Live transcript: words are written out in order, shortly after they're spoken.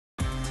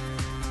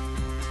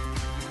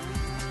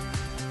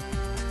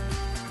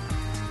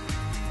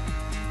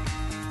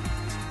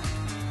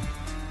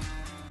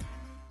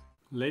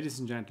Ladies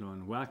and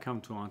gentlemen, welcome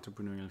to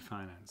Entrepreneurial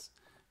Finance.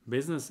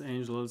 Business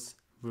angels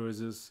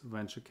versus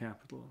venture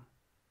capital.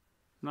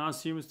 Now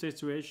assume a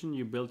situation,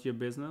 you built your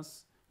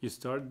business, you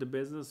started the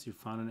business, you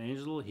found an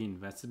angel, he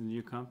invested in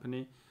your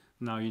company,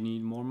 now you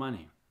need more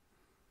money.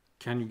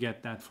 Can you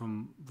get that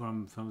from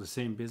the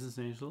same business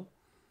angel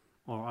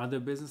or other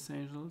business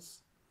angels?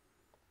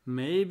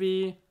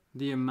 Maybe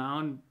the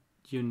amount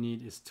you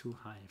need is too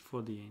high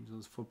for the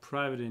angels, for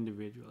private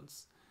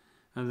individuals.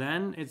 And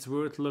then it's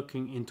worth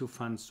looking into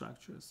fund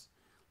structures.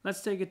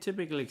 Let's take a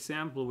typical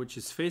example, which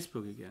is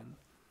Facebook again.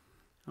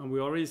 And we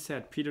already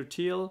said Peter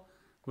Thiel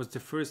was the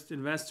first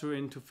investor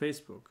into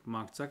Facebook.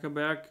 Mark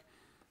Zuckerberg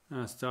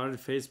started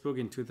Facebook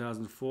in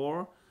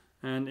 2004.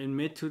 And in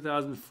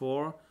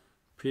mid-2004,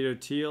 Peter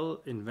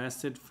Thiel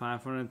invested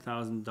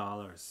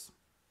 $500,000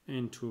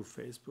 into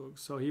Facebook.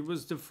 So he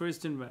was the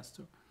first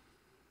investor.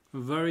 A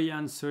very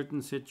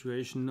uncertain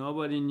situation.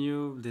 Nobody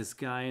knew this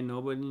guy.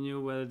 Nobody knew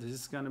whether this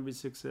is going to be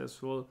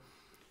successful.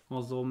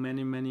 Although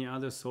many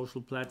other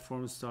social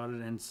platforms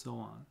started and so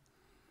on.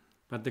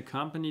 But the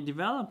company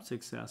developed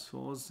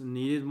successful,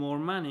 needed more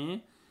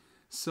money.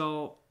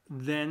 So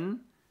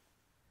then,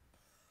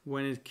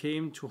 when it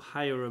came to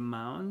higher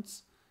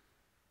amounts,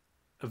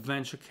 a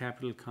venture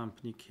capital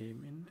company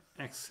came in,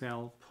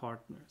 Excel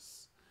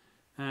Partners.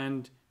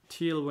 And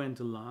Thiel went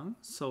along,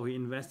 so he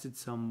invested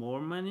some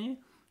more money.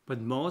 But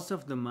most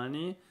of the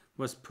money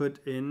was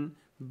put in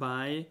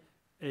by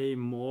a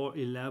more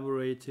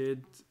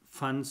elaborated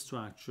fund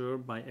structure,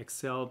 by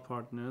Excel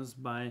Partners,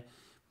 by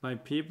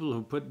people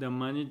who put their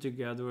money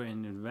together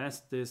and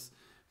invest this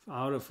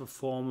out of a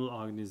formal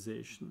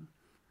organization.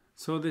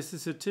 So this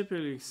is a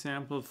typical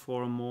example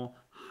for a more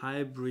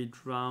hybrid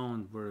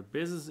round where a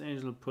business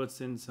angel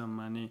puts in some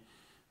money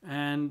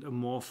and a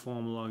more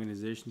formal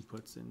organization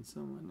puts in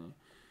some money.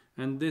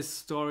 And this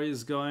story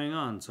is going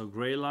on. So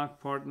Greylock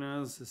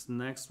Partners, this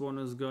next one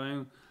is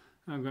going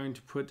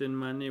to put in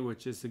money,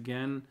 which is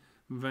again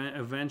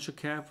a venture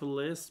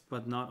capitalist,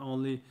 but not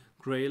only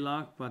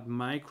Greylock, but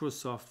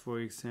Microsoft, for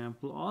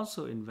example,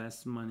 also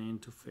invests money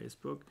into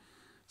Facebook.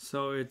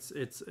 So it's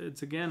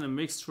again a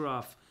mixture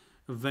of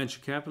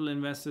venture capital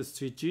investors,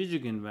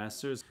 strategic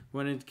investors.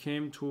 When it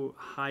came to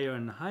higher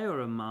and higher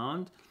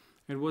amount,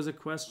 it was a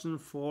question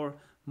for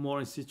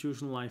more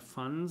institutionalized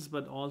funds,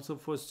 but also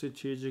for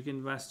strategic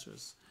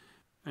investors.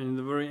 And in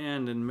the very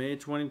end, in May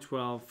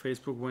 2012,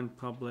 Facebook went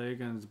public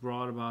and it's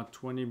brought about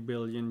 $20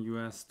 billion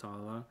US.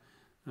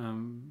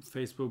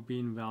 Facebook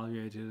being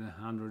valuated at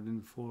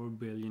 $104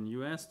 billion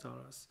US.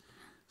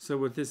 So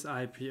with this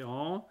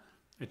IPO,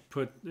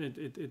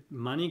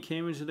 money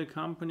came into the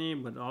company,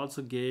 but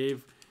also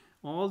gave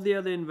all the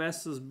other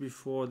investors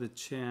before the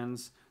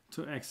chance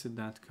to exit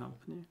that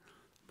company.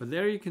 But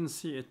there you can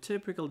see a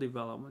typical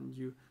development.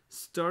 You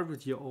start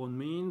with your own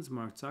means,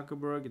 Mark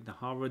Zuckerberg at the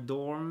Harvard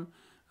dorm,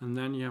 and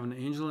then you have an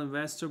angel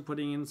investor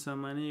putting in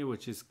some money,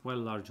 which is quite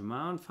a large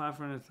amount,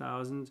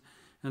 500,000,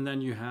 and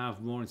then you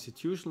have more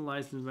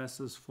institutionalized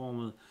investors,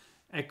 formal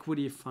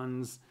equity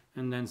funds,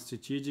 and then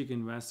strategic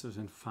investors,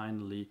 and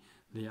finally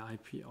the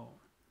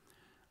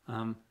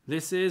IPO.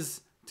 This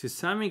is to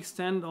some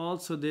extent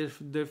also the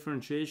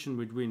differentiation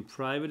between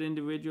private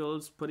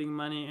individuals putting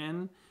money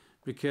in,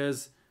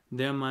 because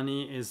their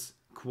money is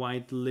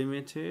quite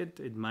limited.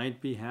 It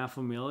might be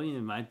 $500,000,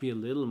 it might be a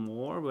little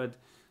more, but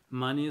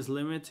money is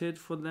limited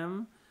for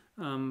them.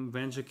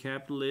 Venture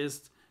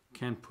capitalists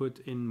can put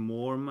in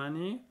more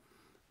money.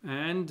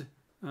 And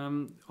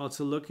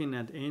also looking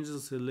at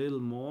angels a little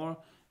more,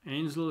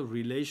 angel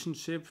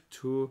relationship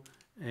to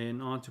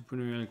an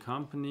entrepreneurial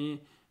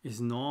company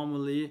is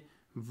normally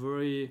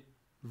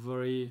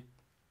very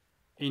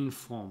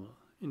informal.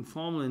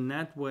 Informal in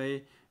that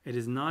way, it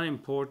is not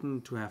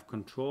important to have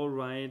control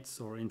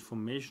rights or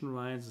information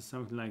rights or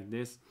something like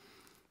this.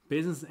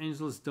 Business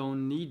angels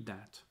don't need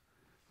that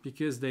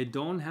because they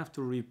don't have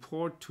to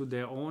report to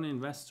their own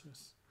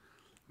investors.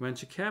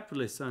 Venture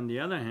capitalists, on the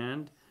other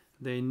hand,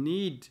 they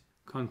need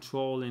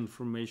control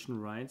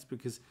information rights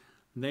because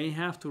they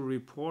have to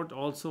report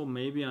also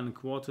maybe on a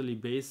quarterly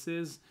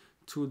basis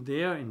to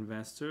their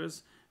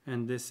investors,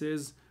 and this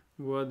is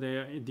where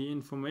the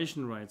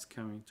information rights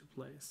come into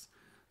place.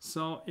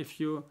 So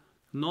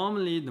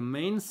normally the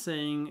main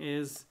saying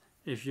is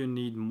if you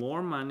need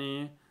more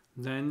money,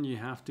 then you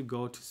have to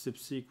go to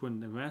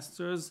subsequent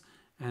investors,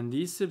 and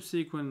these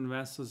subsequent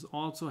investors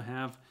also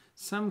have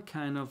some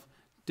kind of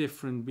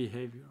different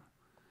behavior.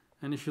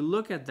 And if you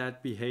look at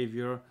that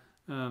behavior,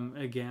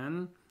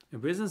 again, a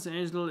business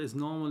angel is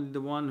normally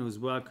the one who's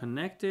well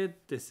connected.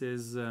 This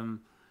is the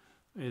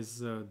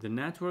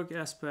network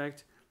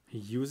aspect. He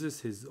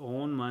uses his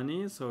own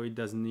money, so he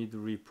doesn't need the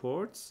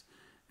reports,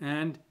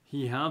 and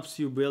he helps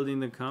you building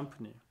the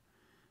company.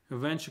 A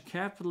venture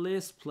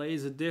capitalist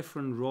plays a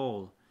different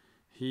role.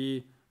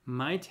 He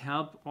might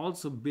help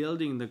also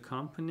building the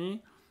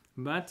company,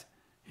 but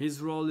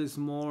his role is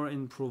more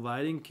in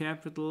providing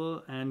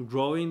capital and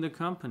growing the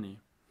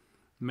company,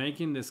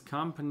 making this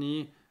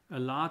company a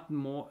lot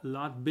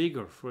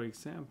bigger, for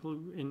example,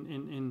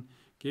 in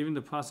giving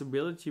the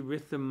possibility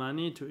with the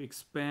money to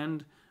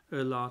expand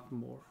a lot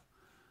more.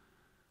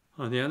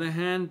 On the other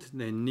hand,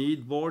 they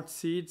need board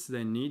seats,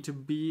 they need to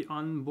be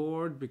on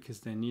board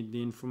because they need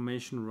the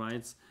information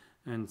rights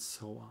and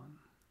so on.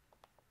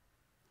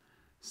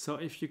 So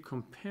if you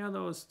compare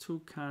those two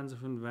kinds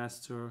of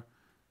investor,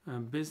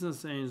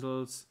 business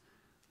angels,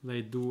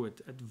 they do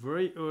it at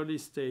very early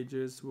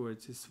stages where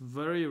it is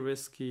very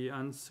risky,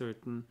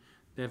 uncertain.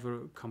 They have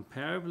a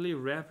comparably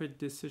rapid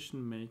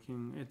decision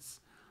making.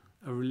 It's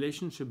a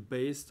relationship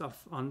based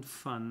on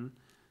fun,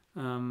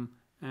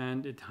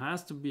 and it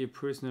has to be a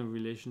personal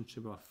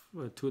relationship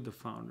to the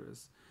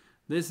founders.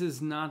 This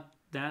is not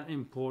that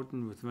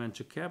important with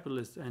venture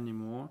capitalists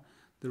anymore.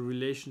 The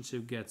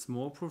relationship gets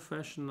more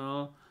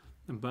professional,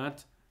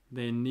 but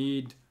they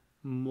need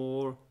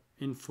more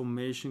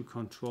information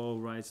control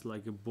rights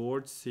like a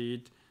board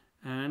seat,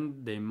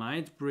 and they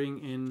might bring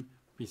in,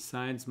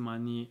 besides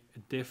money, a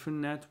different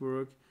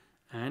network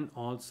and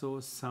also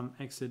some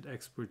exit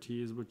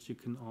expertise, which you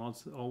can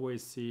also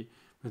always see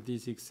with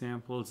these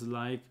examples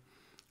like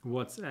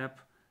WhatsApp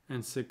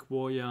and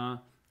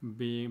Sequoia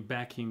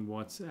backing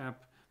WhatsApp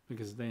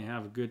because they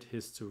have good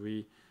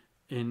history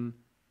in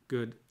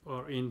good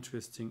or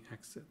interesting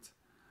exit.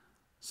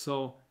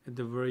 So at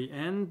the very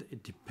end,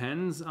 it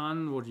depends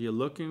on what you're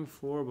looking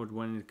for, but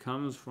when it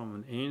comes from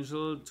an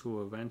angel to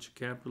a venture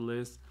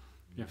capitalist,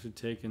 you have to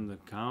take into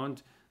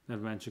account that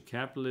venture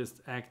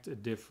capitalists act a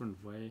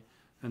different way,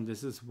 and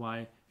this is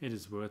why it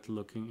is worth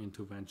looking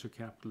into venture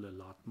capital a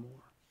lot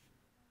more.